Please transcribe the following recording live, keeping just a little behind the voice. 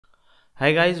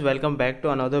Hi guys, welcome back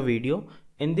to another video.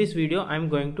 In this video, I'm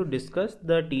going to discuss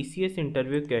the TCS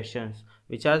interview questions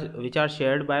which are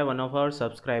shared by one of our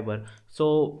subscriber.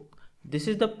 So this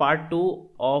is the part 2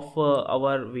 of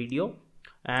our video,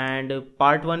 and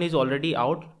part 1 is already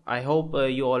out. I hope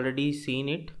you already seen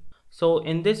it. So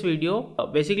in this video,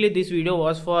 basically this video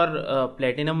was for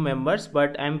platinum members,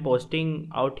 but I'm posting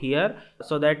out here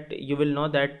so that you will know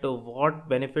that what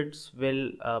benefits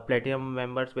will platinum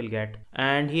members will get.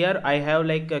 And here I have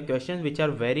like questions which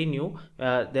are very new.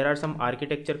 There are some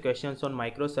architecture questions on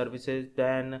microservices,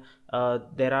 then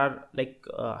there are like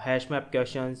hash map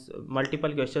questions,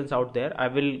 multiple questions out there. I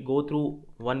will go through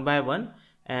one by one,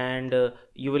 and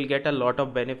you will get a lot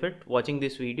of benefit watching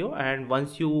this video. And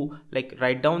once you like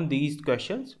write down these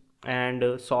questions and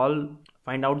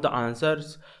find out the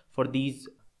answers for these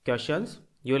questions,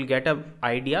 you will get an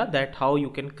idea that how you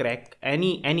can crack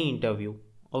any interview.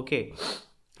 Okay,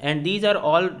 and these are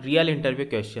all real interview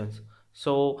questions,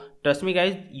 so trust me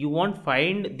guys, you won't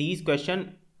find these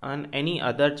questions on any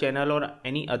other channel or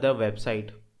any other website.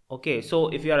 Okay, so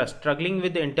if you are struggling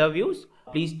with the interviews,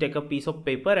 please take a piece of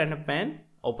paper and a pen,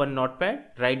 open notepad,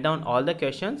 write down all the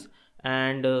questions,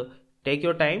 and take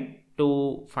your time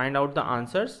to find out the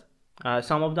answers.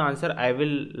 Some of the answer I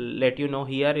will let you know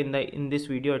here in this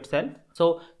video itself.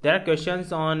 So there are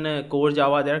questions on core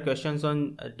Java, there are questions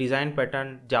on design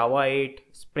pattern, Java 8,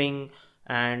 Spring,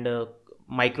 and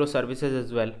microservices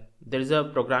as well. There is a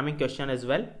programming question as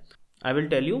well. I will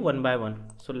tell you one by one.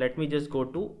 So let me just go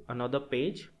to another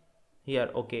page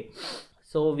here. Okay,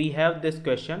 so we have this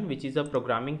question which is a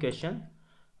programming question,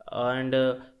 and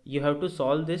you have to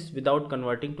solve this without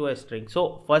converting to a string.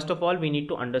 So first of all, we need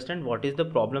to understand what is the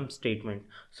problem statement.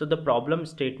 So the problem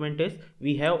statement is,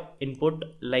 we have input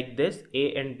like this,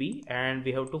 A and B, and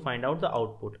we have to find out the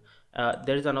output.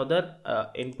 There is another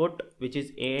input which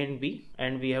is A and B,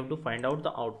 and we have to find out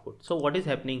the output. So what is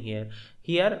happening here?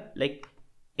 Like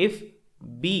if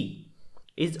B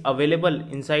is available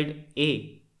inside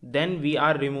A, then we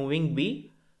are removing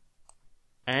B,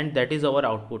 and that is our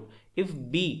output. If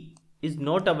B is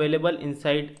not available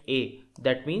inside A,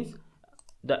 that means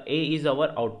the A is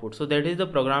our output. So that is the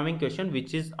programming question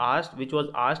which was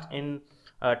asked in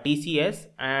TCS,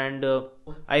 and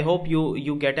I hope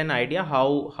you get an idea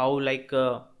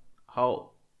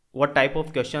what type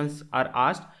of questions are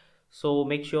asked. So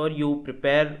make sure you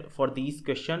prepare for this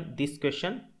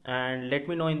question, and let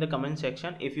me know in the comment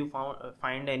section if you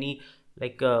find any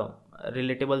like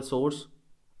relatable source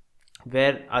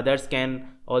where others can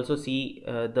also see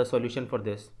the solution for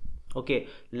this. Okay,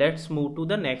 let's move to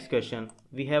the next question.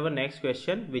 We have a next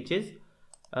question which is,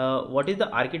 what is the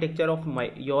architecture of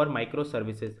your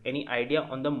microservices? Any idea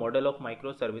on the model of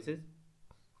microservices?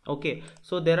 Okay,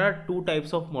 so there are two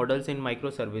types of models in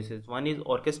microservices. One is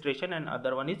orchestration and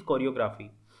other one is choreography.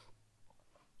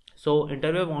 So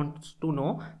interviewer wants to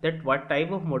know that what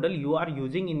type of model you are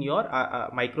using in your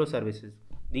microservices.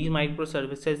 These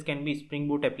microservices can be Spring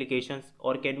Boot applications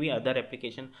or can be other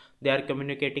application. They are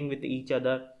communicating with each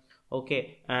other.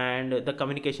 Okay, and the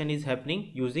communication is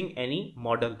happening using any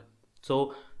model.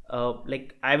 So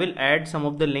like I will add some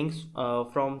of the links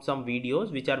from some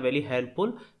videos which are very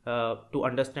helpful to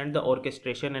understand the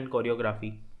orchestration and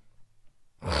choreography.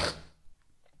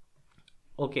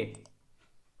 Okay,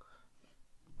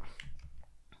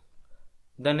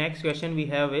 the next question we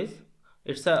have is,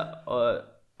 it's a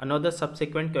another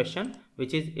subsequent question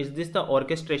which is this the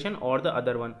orchestration or the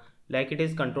other one, like it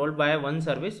is controlled by one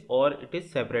service or it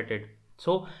is separated.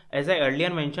 So as I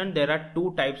earlier mentioned, there are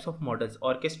two types of models,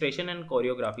 orchestration and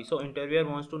choreography. So interviewer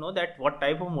wants to know that what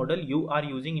type of model you are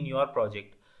using in your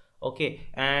project. Okay,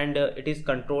 and it is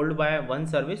controlled by one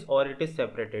service or it is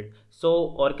separated.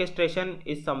 So orchestration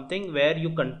is something where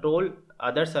you control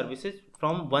other services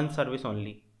from one service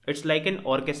only. It's like an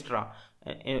orchestra.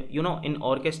 In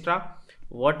orchestra,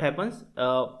 what happens,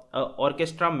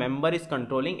 orchestra member is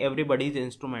controlling everybody's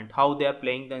instrument, how they are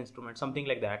playing the instrument, something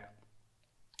like that.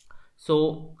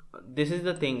 So this is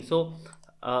the thing. So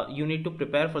you need to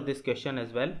prepare for this question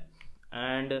as well.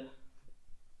 And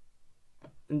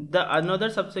the another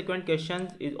subsequent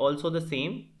questions is also the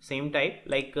same type,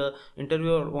 like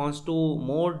interviewer wants to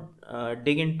more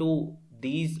dig into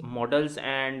these models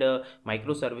and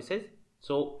microservices.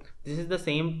 So this is the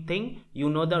same thing,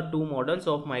 the two models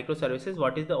of microservices,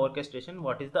 what is the orchestration,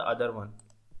 what is the other one.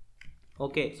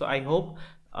 Okay, so I hope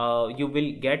you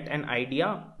will get an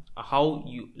idea how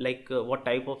you like what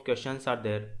type of questions are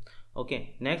there.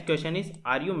 Okay, next question is,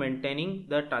 are you maintaining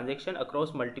the transaction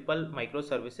across multiple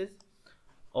microservices?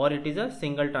 or it is a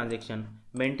single transaction.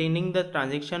 Maintaining the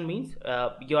transaction means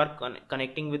you are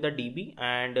connecting with the DB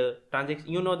and transaction.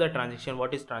 You know the transaction.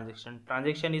 What is transaction?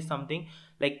 Transaction is something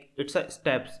like it's a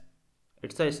steps.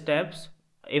 It's a steps.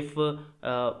 If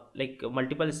like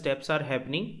multiple steps are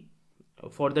happening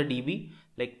for the DB,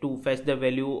 like to fetch the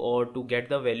value or to get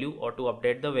the value or to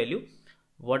update the value,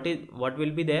 what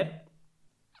will be there?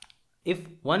 If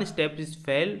one step is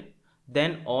failed,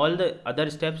 then all the other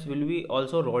steps will be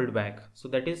also rolled back. So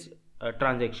that is a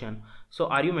transaction. So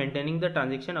are you maintaining the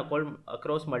transaction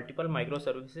across multiple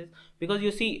microservices? Because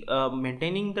you see,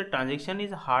 maintaining the transaction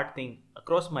is a hard thing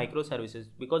across microservices,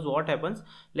 because what happens,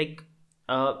 like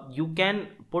you can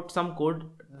put some code,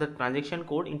 the transaction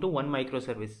code, into one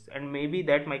microservice, and maybe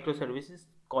that microservice is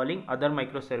calling other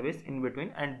microservice in between,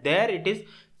 and there it is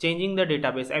changing the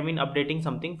database, I mean updating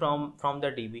something from the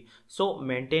DB. So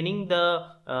maintaining the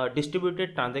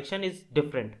distributed transaction is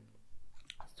different.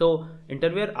 So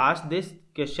interviewer asked this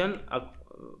question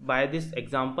by this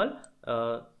example.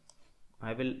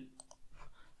 I will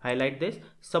highlight this.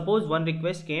 Suppose one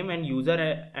request came and user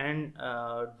and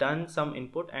done some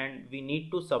input, and we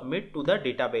need to submit to the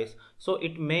database. So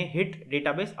it may hit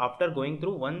database after going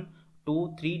through 1,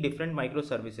 2, 3 different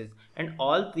microservices, and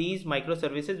all these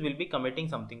microservices will be committing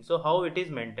something. So how it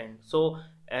is maintained? So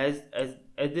as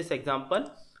this example,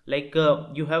 like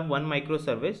you have one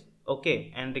microservice,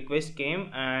 okay, and request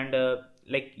came, and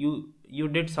like you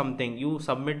did something, you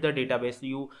submit the database,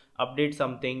 you update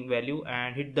something value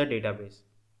and hit the database,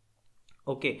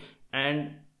 okay,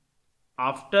 and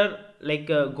after like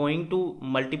going to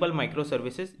multiple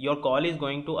microservices, your call is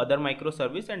going to other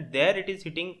microservice, and there it is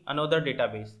hitting another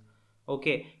database,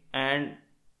 okay, and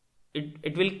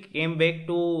it will came back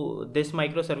to this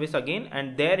microservice again,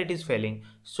 and there it is failing.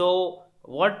 So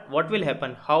what will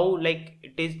happen? How, like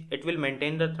it will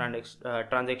maintain the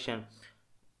transaction?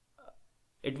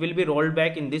 It will be rolled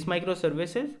back in this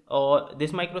microservices or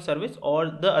this microservice or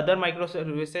the other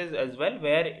microservices as well,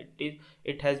 where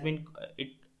it has been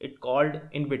it called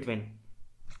in between.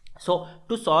 So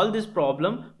to solve this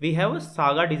problem, we have a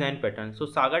saga design pattern. So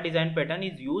saga design pattern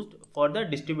is used for the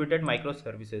distributed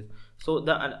microservices. So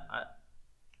the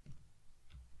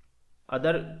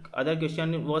other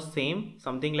question was same,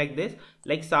 something like this,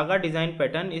 like saga design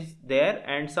pattern is there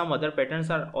and some other patterns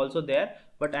are also there,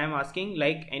 but I am asking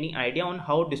like any idea on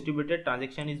how distributed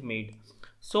transaction is made.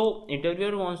 So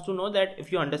interviewer wants to know that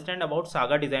if you understand about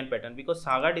saga design pattern, because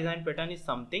saga design pattern is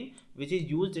something which is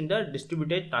used in the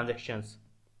distributed transactions,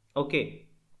 okay,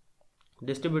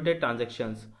 distributed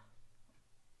transactions.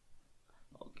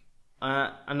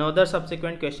 Another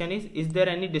subsequent question is there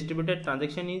any distributed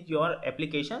transaction in your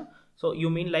application? So you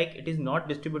mean like it is not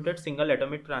distributed single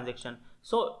atomic transaction.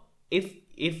 So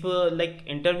if like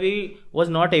interview was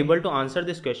not able to answer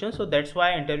this question, so that's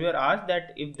why interviewer asked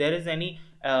that if there is any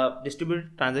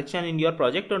distributed transaction in your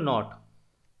project or not.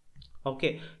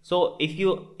 Okay, so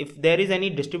if there is any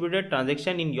distributed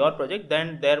transaction in your project,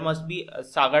 then there must be a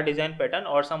saga design pattern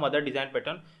or some other design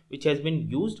pattern which has been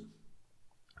used,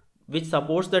 which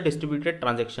supports the distributed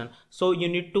transaction. So you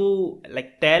need to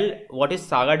like tell what is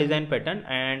saga design pattern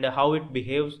and how it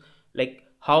behaves, like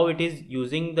how it is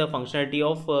using the functionality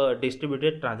of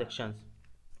distributed transactions.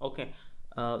 Okay,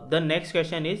 the next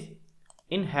question is,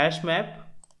 in hash map,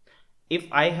 if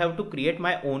I have to create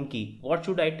my own key, what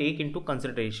should I take into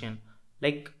consideration?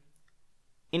 Like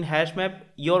in hash map,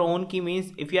 your own key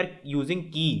means if you are using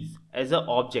keys as an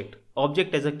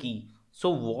object as a key, so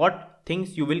what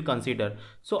things you will consider?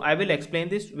 So I will explain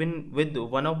this with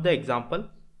one of the example.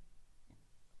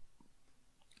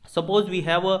 Suppose we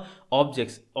have a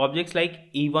objects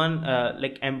like E1,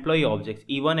 like employee objects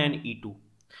E1 and E2,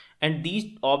 and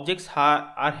these objects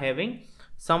are having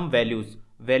some values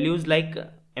like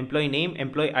employee name,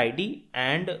 employee ID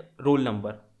and roll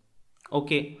number.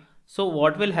 Okay, so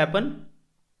what will happen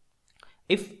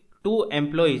if two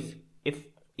employees, if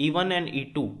E1 and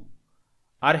E2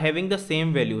 are having the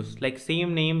same values, like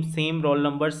same name, same roll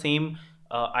number, same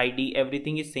ID,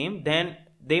 everything is same, then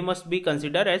they must be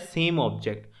considered as same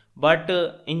object. But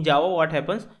in Java, what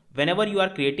happens, whenever you are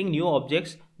creating new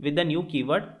objects with the new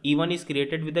keyword, E1 is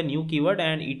created with the new keyword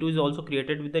and E2 is also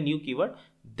created with the new keyword,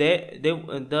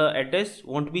 the address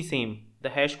won't be same, the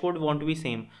hash code won't be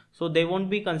same, so they won't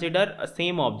be considered a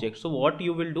same object. So what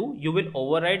you will do, you will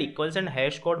override equals and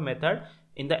hash code method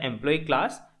in the employee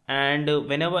class, and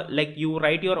whenever like you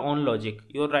write your own logic,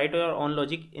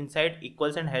 inside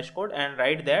equals and hash code, and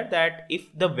write there that if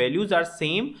the values are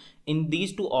same in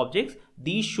these two objects,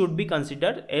 these should be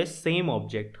considered as same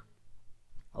object.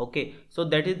 Okay, so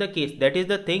that is the case, that is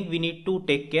the thing we need to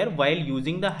take care while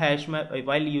using the hash map,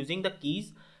 while using the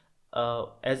keys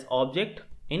as object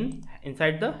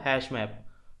inside the hash map.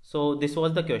 So this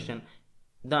was the question.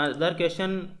 The other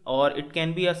question, or it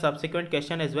can be a subsequent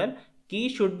question as well: key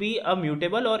should be a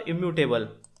mutable or immutable?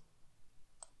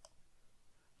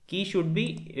 Key should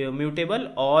be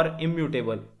mutable or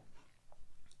immutable?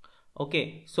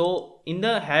 Okay, so in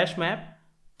the hash map,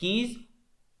 keys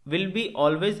will be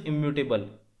always immutable.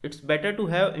 It's better to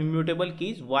have immutable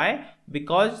keys. Why?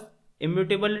 Because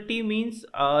immutability means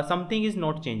something is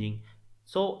not changing.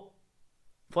 So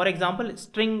for example,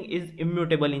 string is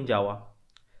immutable in Java.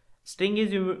 String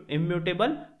is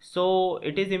immutable, so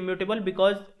it is immutable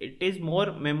because it is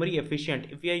more memory efficient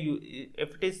if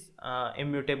if it is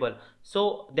immutable.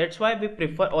 So that's why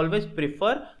we always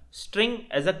prefer string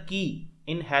as a key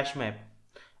in hash map.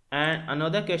 And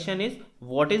another question is,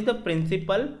 what is the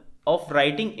principle of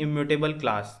writing immutable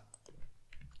class?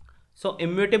 So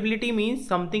immutability means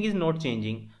something is not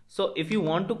changing. So if you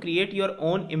want to create your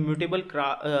own immutable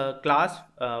class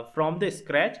from the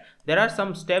scratch, there are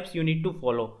some steps you need to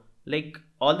follow. Like,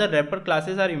 all the wrapper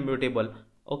classes are immutable,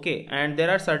 okay, and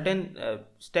there are certain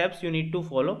steps you need to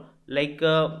follow. Like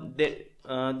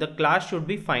the class should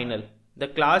be final. The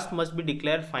class must be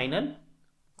declared final.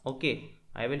 Okay,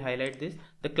 I will highlight this.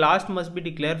 The class must be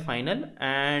declared final,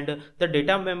 and the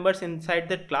data members inside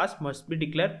that class must be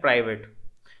declared private.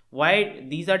 Why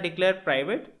these are declared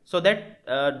private? So that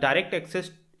direct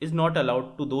access is not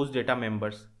allowed to those data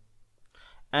members,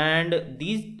 and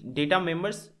these data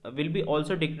members will be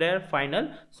also declared final,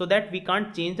 so that we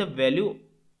can't change the value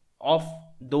of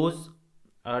those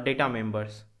data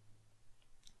members.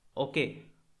 Okay,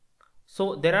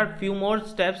 so there are few more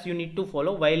steps you need to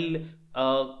follow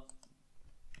uh,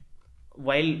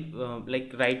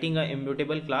 like writing a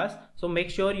immutable class. So make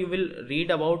sure you will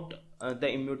read about the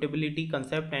immutability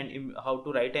concept and how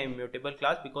to write an immutable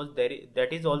class, because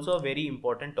that is also a very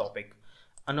important topic.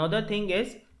 Another thing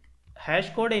is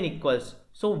hash code and equals.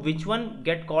 So which one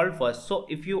get called first? So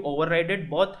if you overrided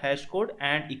both hash code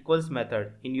and equals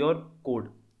method in your code,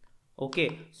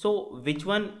 okay, so which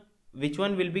one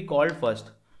will be called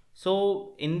first?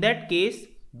 So in that case,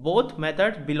 both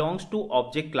methods belongs to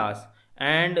object class,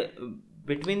 and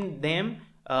between them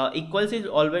equals is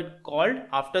always called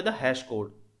after the hash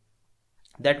code.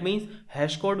 That means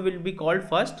hash code will be called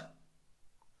first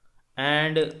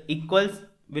and equals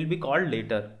will be called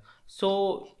later.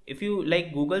 So if you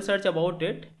like Google search about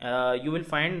it, you will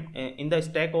find in the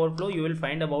Stack Overflow you will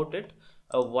find about it,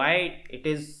 why it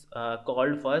is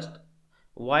called first,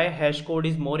 why hash code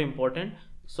is more important.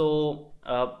 So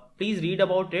please read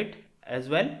about it as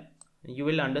well. You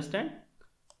will understand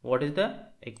what is the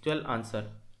actual answer.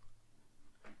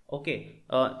 Okay,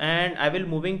 and I will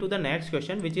moving to the next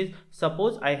question, which is,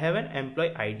 suppose I have an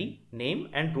employee ID, name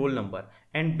and roll number,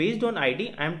 and based on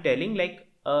ID I am telling like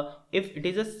if it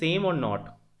is the same or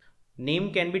not.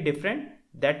 Name can be different,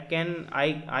 that can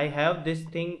I have this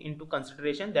thing into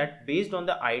consideration, that based on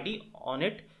the ID on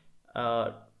it,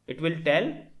 it will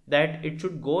tell that it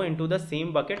should go into the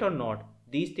same bucket or not.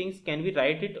 These things can we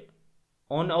write it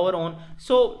on our own.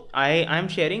 So I am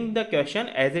sharing the question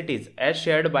as it is, as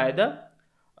shared by the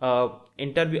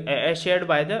interviewee,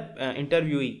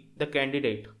 the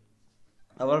candidate,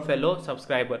 our fellow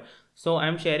subscriber. So I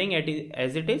am sharing it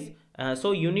as it is.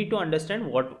 So you need to understand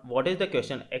what is the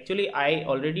question. Actually I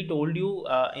already told you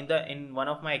in one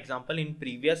of my example in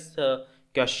previous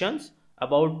questions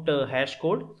about hash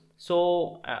code.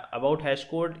 So about hash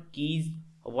code, keys,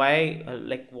 why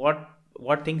like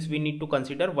what things we need to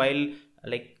consider while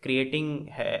like creating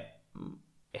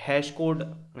hash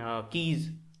code keys,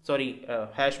 sorry,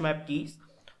 hash map keys.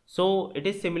 So it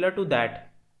is similar to that.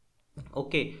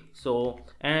 Okay, so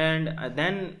and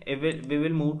then we will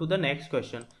move to the next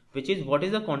question, which is, what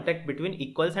is the contract between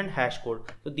equals and hash code?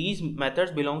 So these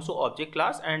methods belongs to object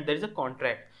class and there is a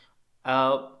contract.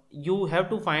 You have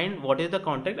to find what is the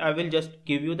contract. I will just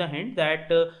give you the hint that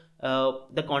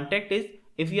the contract is,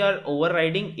 if we are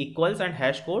overriding equals and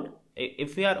hash code,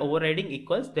 if we are overriding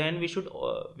equals, then we should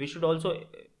also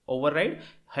override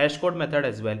hash code method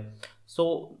as well.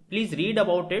 So please read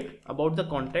about it, about the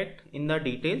contract in the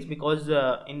details, because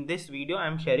in this video I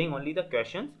am sharing only the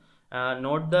questions,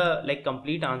 not the like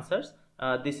complete answers.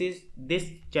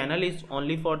 This channel is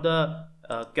only for the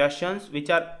questions which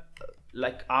are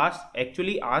like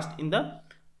actually asked in the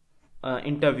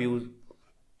interviews.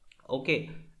 Okay,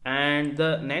 and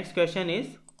the next question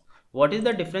is, what is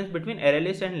the difference between array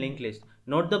list and linked list?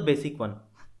 Not the basic one.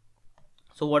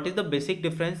 So what is the basic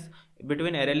difference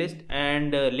between array list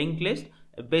and linked list?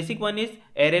 Basic one is,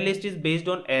 array list is based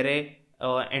on array,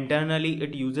 internally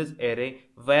it uses array,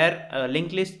 where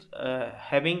linked list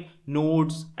having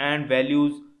nodes and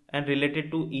values and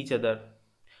related to each other.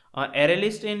 Array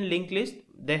list and linked list,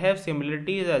 they have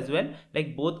similarities as well,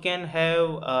 like both can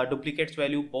have duplicates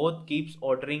value, both keeps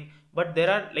ordering, but there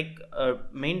are like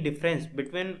main difference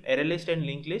between array list and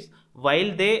linked list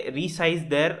while they resize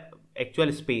their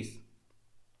actual space.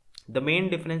 The main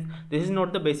difference, this is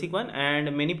not the basic one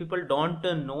and many people don't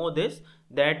know this,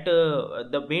 that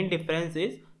the main difference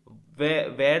is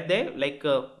where they like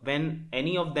when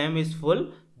any of them is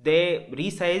full, they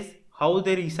resize, how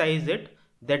they resize it,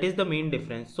 that is the main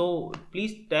difference. So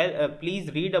please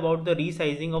read about the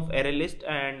resizing of array list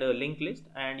and linked list,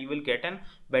 and you will get a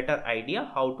better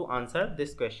idea how to answer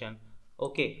this question.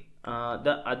 Okay,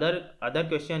 the other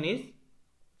question is,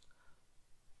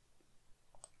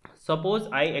 suppose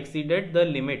I exceeded the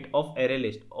limit of array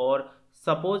list, or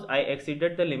suppose I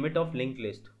exceeded the limit of linked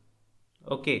list.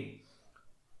 Okay,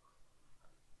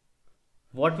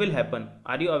 what will happen?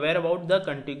 Are you aware about the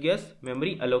contiguous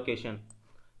memory allocation?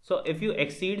 So if you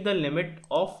exceed the limit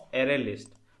of array list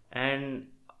and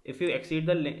if you exceed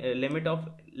the limit of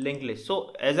linked list,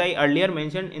 so as I earlier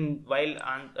mentioned in while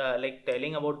like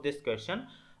telling about this question,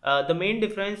 the main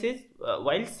difference is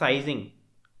while sizing,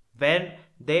 where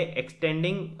they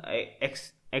exceeding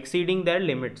their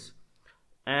limits.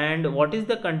 And what is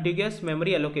the contiguous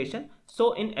memory allocation?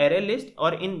 So in array list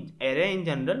or in array in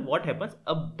general, what happens,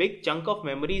 a big chunk of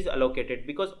memory is allocated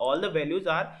because all the values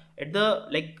are at the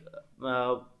like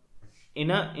in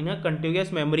a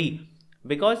contiguous memory,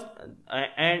 because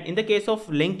and in the case of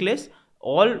linked list,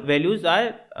 all values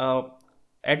are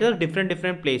at the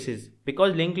different places,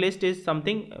 because linked list is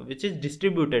something which is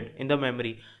distributed in the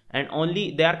memory and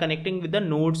only they are connecting with the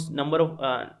nodes number of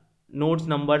nodes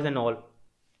numbers and all.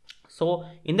 So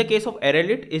in the case of array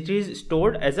list, it is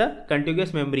stored as a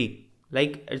contiguous memory,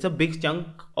 like it's a big chunk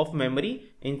of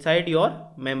memory inside your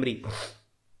memory.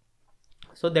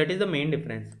 So that is the main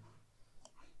difference.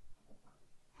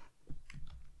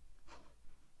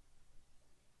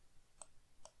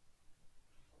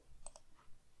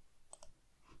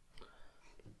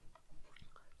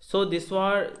 So this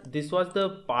was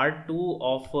the part 2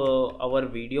 of our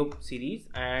video series,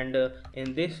 and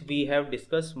in this we have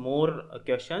discussed more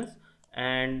questions,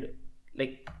 and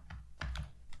like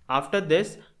after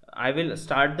this I will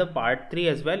start the part 3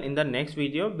 as well in the next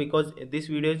video, because this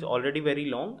video is already very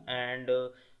long, and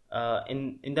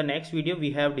in the next video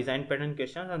we have design pattern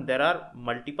questions, and there are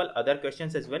multiple other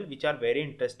questions as well which are very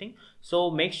interesting. So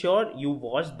make sure you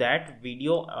watch that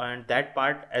video and that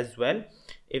part as well.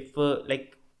 If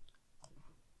like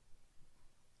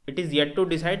it is yet to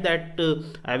decide that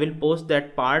I will post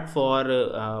that part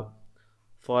for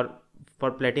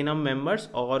for platinum members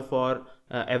or for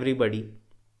everybody.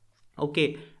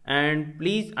 Okay, and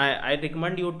please I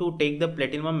recommend you to take the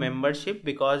platinum membership,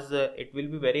 because it will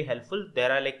be very helpful.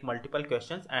 There are like multiple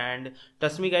questions, and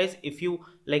trust me guys, if you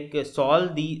like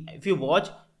if you watch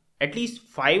at least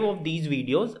 5 of these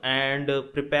videos and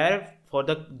prepare for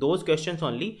those questions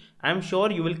only, I'm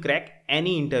sure you will crack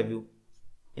any interview.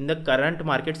 In the current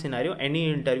market scenario, any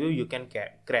interview you can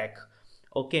crack.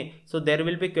 Okay, so there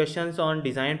will be questions on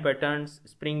design patterns,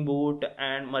 spring boot,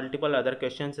 and multiple other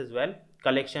questions as well,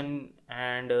 collection,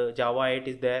 and java 8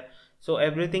 is there. So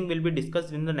everything will be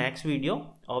discussed in the next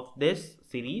video of this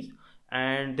series,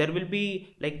 and there will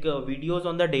be like videos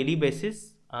on the daily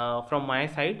basis from my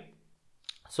side.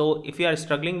 So if you are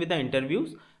struggling with the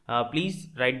interviews, please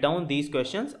write down these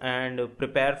questions and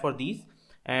prepare for these,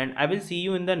 and I will see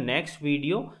you in the next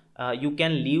video. You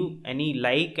can leave any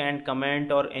like and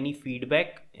comment or any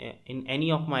feedback in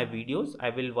any of my videos.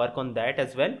 I will work on that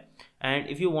as well. And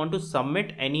if you want to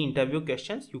submit any interview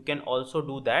questions, you can also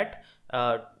do that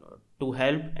to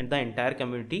help in the entire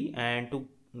community and to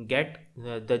get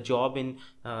the job in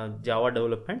Java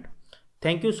development.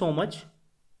 Thank you so much.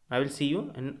 I will see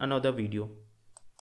you in another video.